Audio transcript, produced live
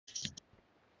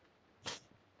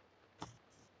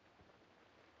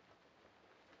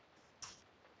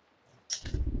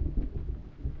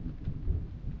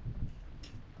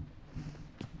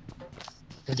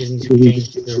We just need to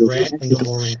change the red and the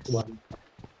orange one.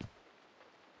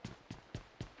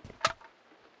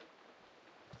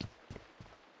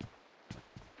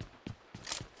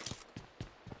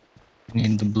 We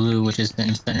need the blue, which is in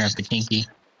the center of the kinky.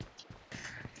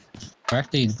 Or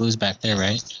actually, the blue's back there,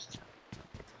 right?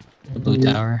 The blue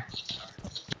tower.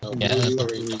 Yeah.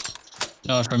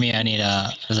 No, for me, I need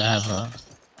because I have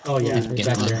Oh yeah, it's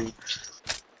back there.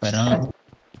 But I don't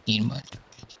need much.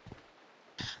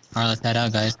 Alright, let's head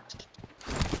out, guys.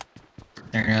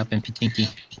 Turn it up in Pitinki.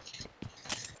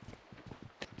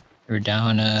 We're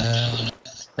down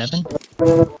 7?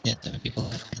 Yeah, 7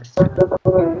 people.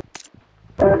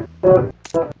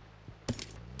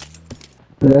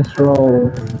 Let's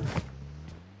roll.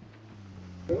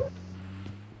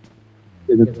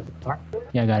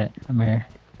 Yeah, I got it. I'm here.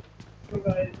 Go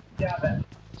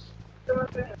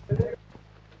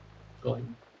ahead.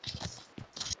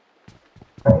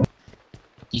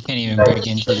 You can't even break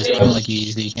into this game like you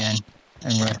usually can.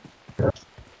 And where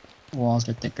walls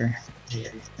are thicker. Yeah.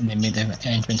 And they made the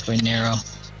entrance way narrow.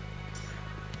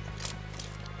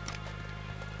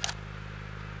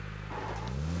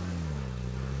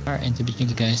 Alright, into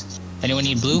Pitinki, guys. Anyone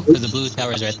need blue? Because the blue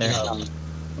tower is right there.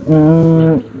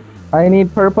 I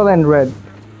need purple and red.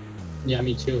 Yeah,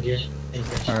 me too here. Thank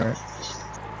you. Alright.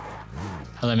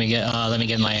 Let me get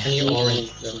my. I need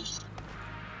orange.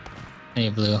 I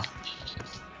need blue.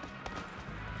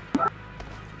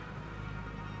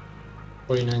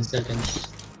 49 seconds.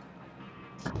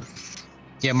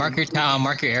 Yeah, mark your town,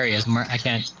 mark your areas. I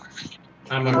can't.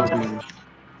 I'm on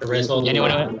the rest all the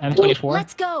Anyone M24?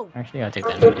 Let's go. Actually, I'll take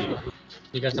that.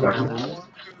 You got some ammo?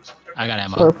 I got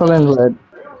ammo. Purple and red.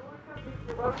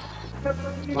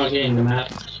 Mark it in the map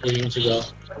where you need to go.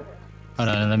 Hold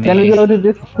on, let me. Can we go to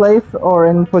this place or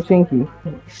in Pochinki?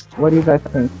 What do you guys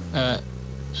think? Yeah,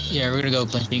 we're gonna go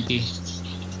Pitinki.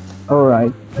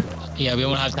 Alright. Yeah, we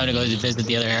won't have time to go to visit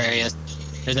the other areas.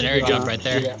 There's an airdrop right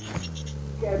there. Yeah.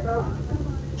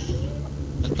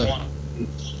 Let's go.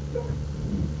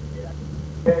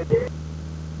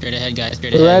 Straight ahead, guys.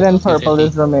 Straight ahead. Red and purple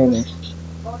is remaining.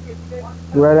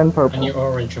 Red and I purple. need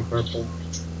orange and purple.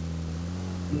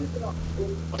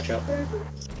 Watch out.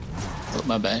 Oh,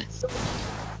 my bad.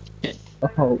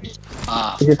 Oh.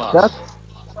 Ah, Is it fuck. stuck?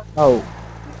 Oh.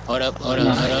 Hold up, hold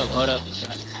up, hold up, hold up.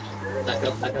 Back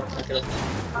up, back up, back up.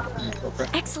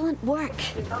 Excellent work.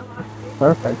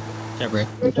 Perfect. Separate.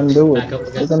 You can do it. Back up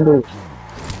again. You can do it.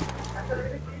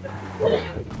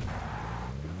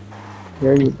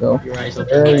 There you go. Your eyes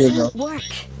open. There you go. Excellent work.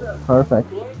 Perfect.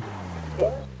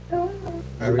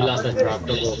 I realized that drop.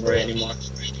 Don't go for it anymore.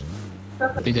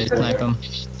 You guys clamp them.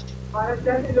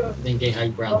 Then get high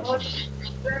ground.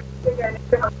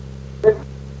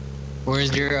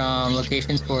 Where's your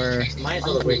locations for? Mine's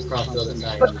all the way across the other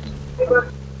side.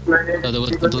 So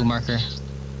what's the blue marker?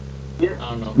 I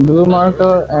don't know. Blue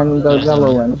marker and the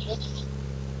yellow one.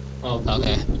 Oh,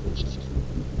 Okay.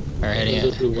 Alright, heading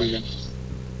the out. blue one.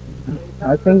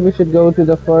 I think we should go to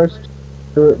the first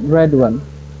red one.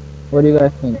 What do you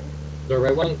guys think? The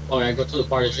red one? Oh, I go to the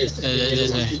part that says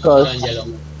this way. yellow.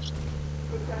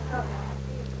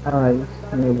 Alright,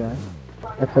 maybe.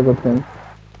 That's a good thing.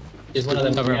 Just one of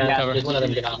them. Cover, Yeah, cover. just one of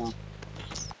them get out.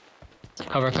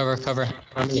 Cover, cover, cover.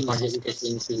 How many parties you get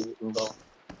into go?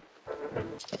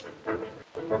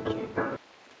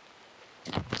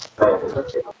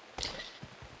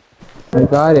 I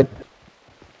got it.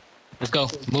 Let's go.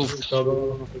 Move.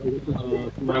 So,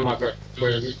 my marker,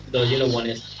 where the yellow one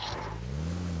is.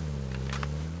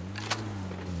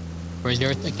 Where's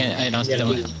yours? I don't see Yeah,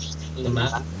 them. the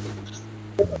map.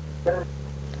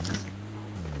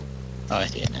 Oh, I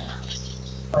see it now.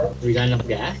 We got enough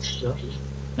gas? No?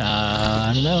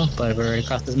 I don't know, but we're right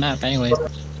across this map anyways.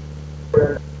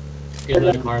 Get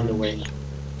another car in the way.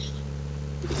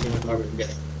 You can see what car we can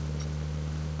get.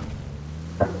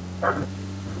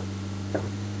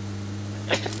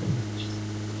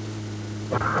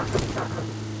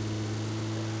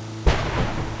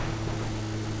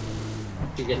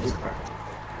 You get this car.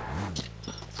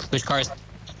 Which cars?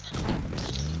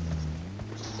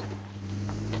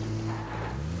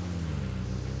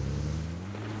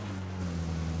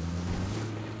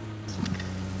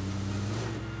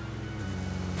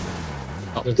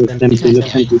 Oh, it's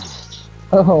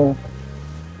Oh,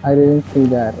 I didn't see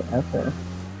that. Okay.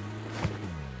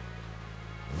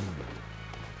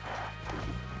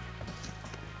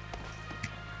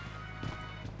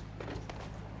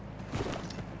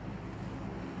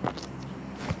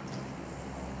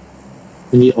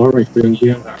 We need orange,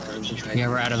 Yeah,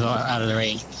 we're out of the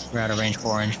range. We're out of range for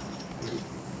orange.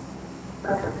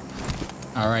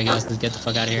 Alright guys, let's get the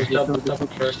fuck out of here.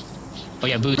 First. Oh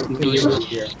yeah, boost, You can give us boost.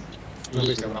 here.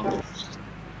 Numbers around it.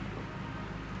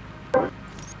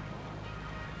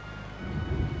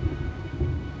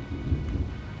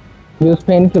 Use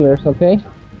painkillers, okay?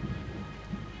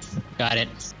 Got it.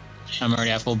 I'm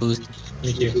already at full boost.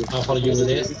 Me too. I'll follow you with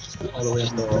this all the way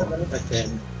until right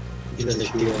then. Because the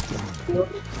shield.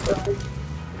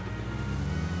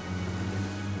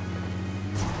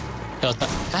 God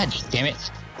damn it!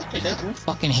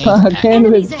 Fucking hate Again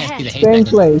with Enemies can't see ahead. the hate same button.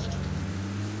 place.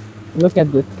 Look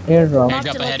at this airdrop.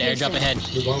 Airdrop ahead, airdrop ahead.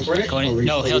 You going for it? Going Or in. we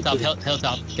No, play hilltop, it too?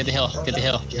 hilltop. Get the hill, get the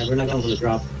hill. Yeah, we're not going for the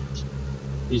drop.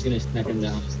 He's gonna smack him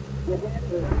down.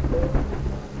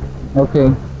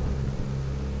 Okay.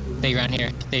 Stay around here,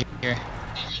 stay here.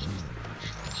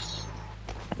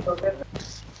 Okay,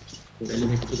 let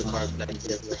me put the car back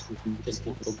here. Just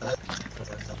keep go back.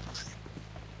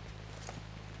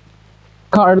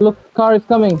 Car, look, car is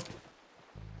coming.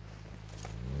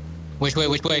 Which way,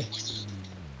 which way?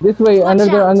 This way, Watch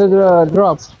under out. the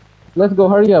drop. Let's go,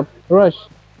 hurry up, rush.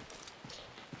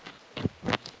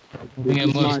 We can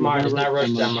move. Smart, it's not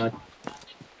rushed that much.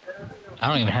 I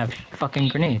don't even have fucking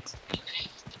grenades.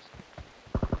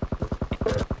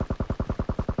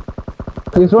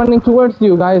 He's running towards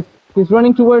you, guys. He's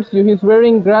running towards you. He's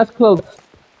wearing grass clothes.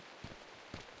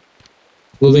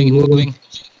 Moving, moving.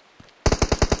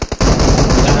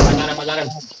 I got him.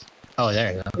 Oh,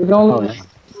 there you go. He's only...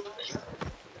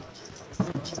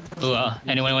 Ooh,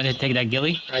 anyone want to take that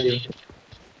ghillie? I do.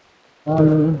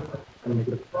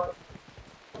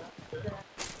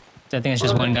 I think it's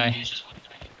just one guy.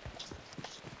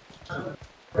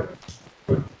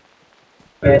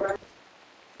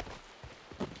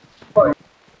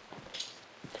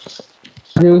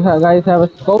 Do you guys have a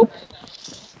scope?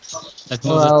 Let's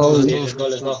move, Well, let's Let's move. go,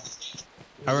 let's go.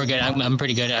 Oh, we're good. I'm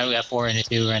pretty good. I got 4 and a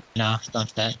 2 right now.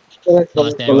 Don't that. Let's go, Unless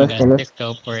let's go, anyone let's got go, a let's 6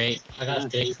 scope or 8. I got a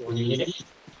stick when you need it.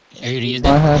 Are you gonna use go.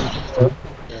 I it? have...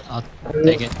 I'll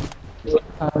take it.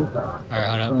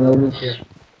 Alright, hold up. Here.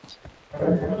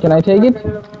 Can I take it?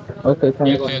 Okay, Yeah,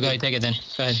 thanks. go Okay, ahead. go, take it then.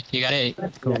 Go ahead. You got it?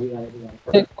 Cool.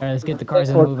 Take- Alright, let's get the cars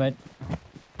and move it.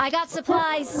 I got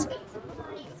supplies.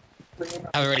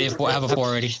 I have a 4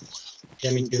 already.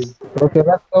 Yeah, me too. Okay,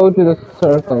 let's go to the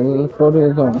circle. Let's go to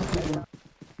the zone.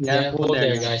 Yeah, hold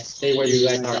there, guys. Stay where you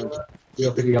guys are.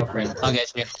 We'll pick you up, friend. I'll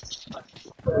get you.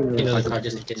 You know the car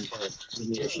just in case first. We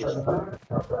need a shield.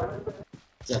 I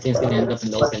think it's gonna end up in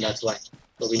the open, that's why.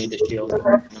 So we need the shield.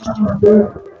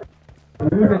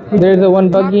 There's a one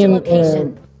buggy Marked a in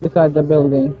location. beside the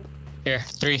building. Here,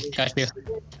 3. Got you.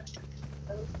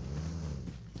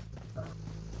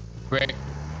 Rick.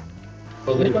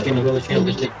 Go the shield, go the shield.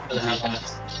 Just doesn't have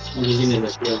pass. I'm using the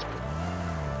shield.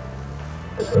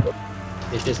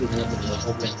 It's just gonna end up in the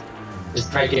open.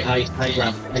 Just try to get high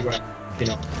ground, you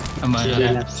know. I'm To on.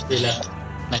 your left, to your left.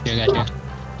 Got you, got you.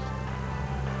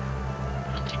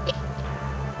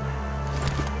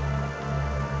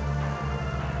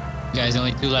 Guys,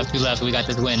 only 2 left, 2 left. We got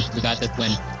this win. We got this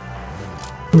win.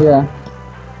 Yeah.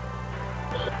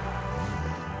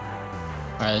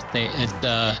 Alright, let's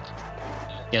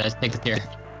take it here.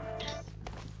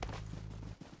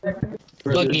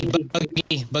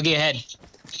 Buggy ahead.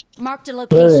 Marked a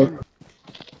location.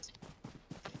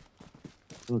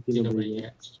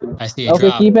 I see a Okay,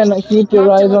 drop. keep your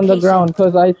Marked a eyes on the location. ground,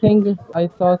 cause I think I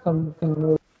saw something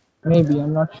move. Maybe,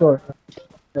 I'm not sure.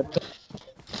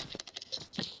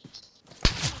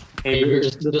 Hey,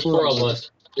 there's 4 of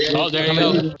us. Oh, there you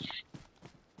go.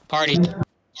 Party. I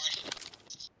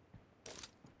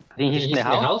think he's in the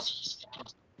house.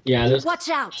 Yeah, there's. Watch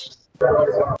out.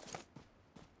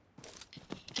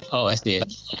 Oh, I see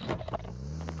it.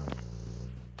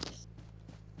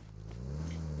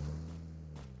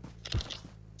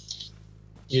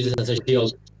 Use it as a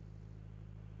shield.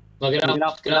 No, get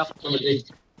out, get out. Number 3.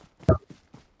 Use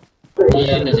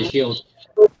it as a shield.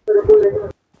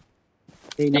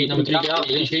 Hey, number 3, get out.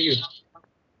 We didn't shoot you.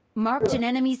 Marked an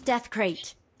enemy's death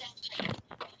crate.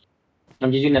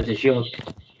 I'm using it as a shield.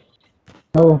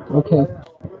 Oh, okay.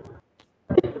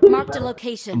 Marked a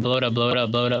location. Blow it up, blow it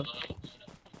up, blow it up.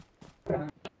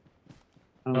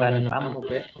 I'm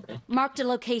okay. Marked a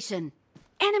location.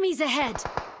 Enemies ahead.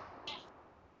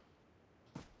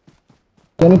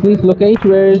 Can you please locate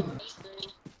where are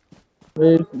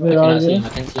I they?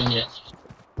 can't see him yet.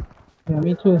 Yeah,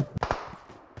 me too.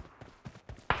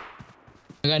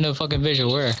 I got no fucking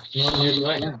visual. Where? No, near the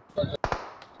right.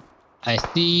 I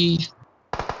see.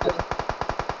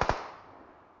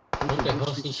 What the hell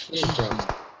is he shooting from?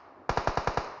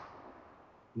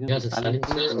 He has a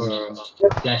silencer or a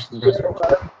flash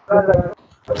suppressor?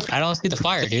 I don't see the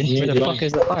fire, dude. Where the fuck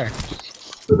is the fire?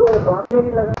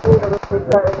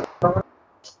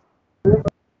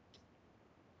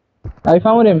 I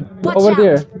found him. Watch Over out.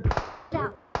 there.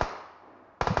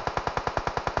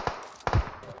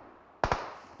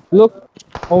 Look.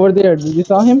 Over there. Did you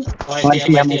saw him? Oh, I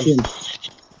see him.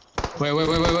 Wait,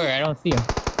 I don't see him.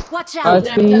 Watch I out.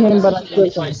 see him, but I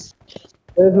killed him.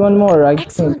 There's one more, I think.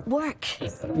 Excellent work.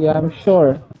 Yeah, I'm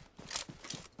sure.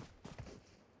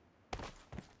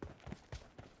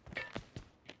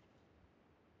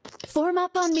 Form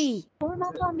up on me. Form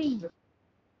up on me.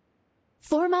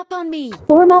 Form up on me.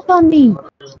 Wait,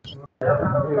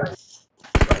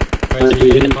 Right, so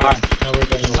you're in the car. Now we're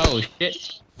going over. oh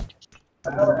shit.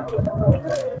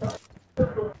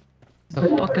 The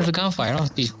fuck is a gunfire? I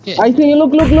don't see shit. I see.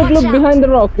 Look, Watch out. behind the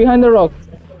rock. Behind the rock.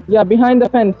 Yeah, behind the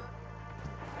fence.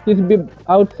 He's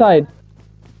outside.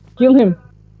 Kill him.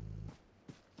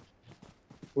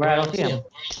 Where I don't see him.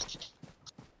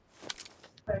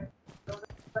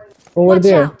 Over Watch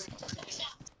there. out.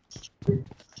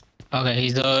 Okay,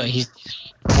 he's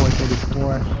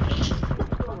 434.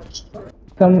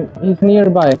 He's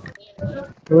nearby.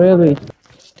 Really?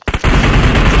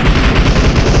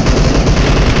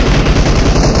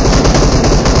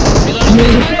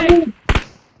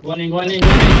 Running.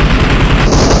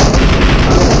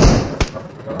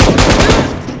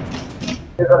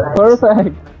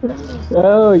 Perfect.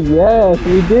 Oh yes,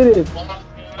 we did it.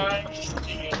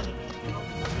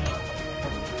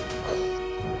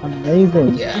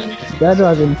 Amazing. That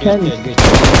was intense.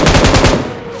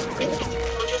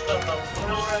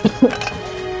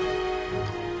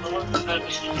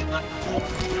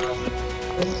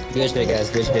 Good shit, guys.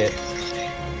 Good shit.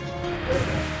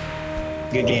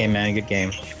 Good game, man. Good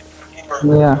game.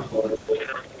 Yeah.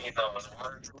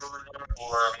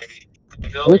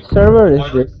 Which server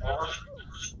is this?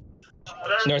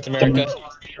 North America.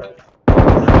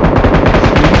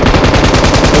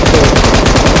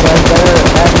 Guys, better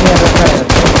add me as a friend.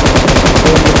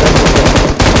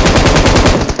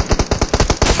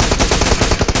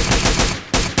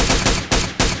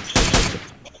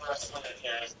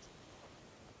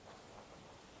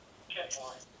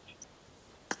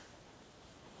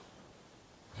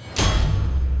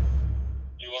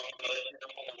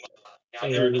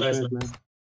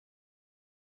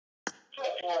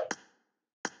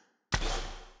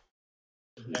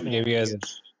 Give you guys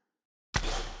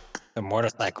a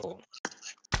motorcycle.